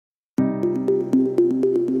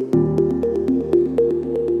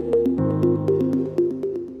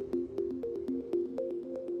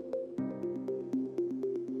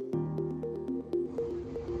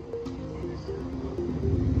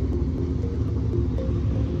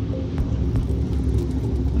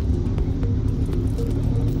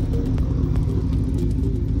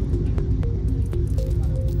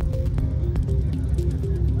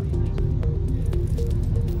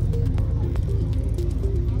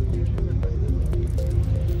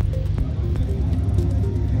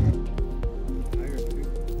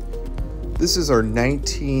This is our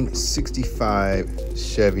 1965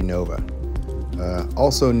 Chevy Nova,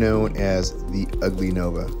 also known as the Ugly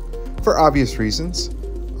Nova, for obvious reasons.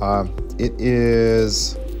 It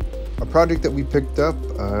is a project that we picked up,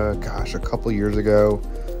 a couple years ago.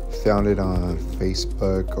 Found it on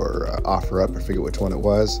Facebook or OfferUp, I forget which one it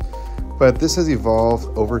was. But this has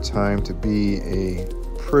evolved over time to be a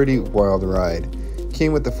pretty wild ride.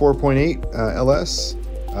 Came with the 4.8 LS,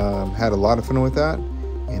 had a lot of fun with that,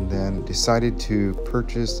 and then decided to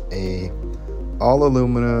purchase a all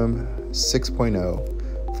aluminum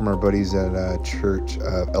 6.0 from our buddies at Church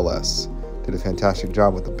of LS. Did a fantastic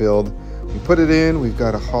job with the build. We put it in. We've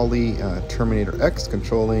got a Holley Terminator X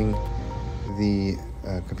controlling the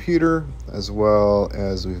computer, as well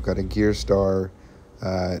as we've got a Gearstar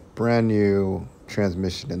brand new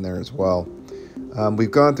transmission in there as well. We've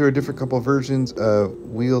gone through a different couple of versions of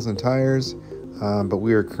wheels and tires, but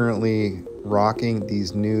we are currently rocking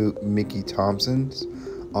these new Mickey Thompsons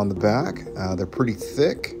on the back. They're pretty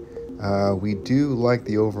thick. We do like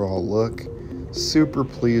the overall look. Super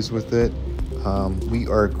pleased with it. We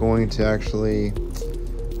are going to actually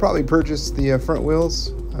probably purchase the front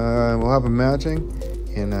wheels. We'll have them matching,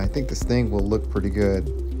 and I think this thing will look pretty good.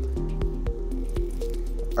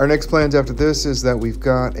 Our next plans after this is that we've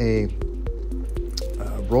got a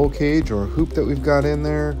roll cage or hoop that we've got in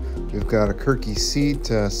there. We've got a Kirky seat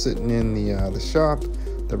sitting in the shop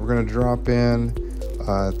that we're going to drop in.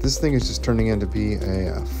 This thing is just turning into be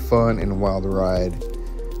a fun and wild ride.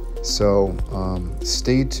 So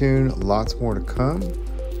stay tuned, lots more to come.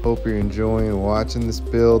 Hope you're enjoying watching this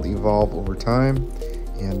build evolve over time.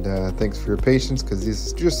 And thanks for your patience, because these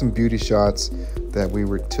is just some beauty shots that we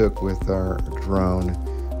took with our drone,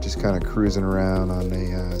 just kind of cruising around on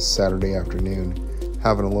a Saturday afternoon,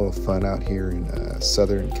 having a little fun out here in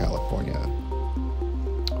Southern California.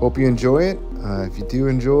 Hope you enjoy it. If you do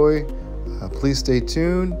enjoy, please stay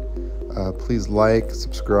tuned. Please like,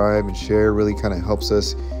 subscribe, and share. Really kind of helps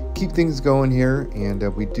us keep things going here, and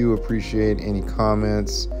we do appreciate any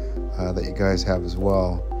comments that you guys have as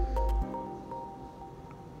well.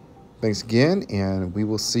 Thanks again, and we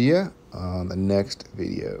will see you on the next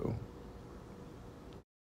video.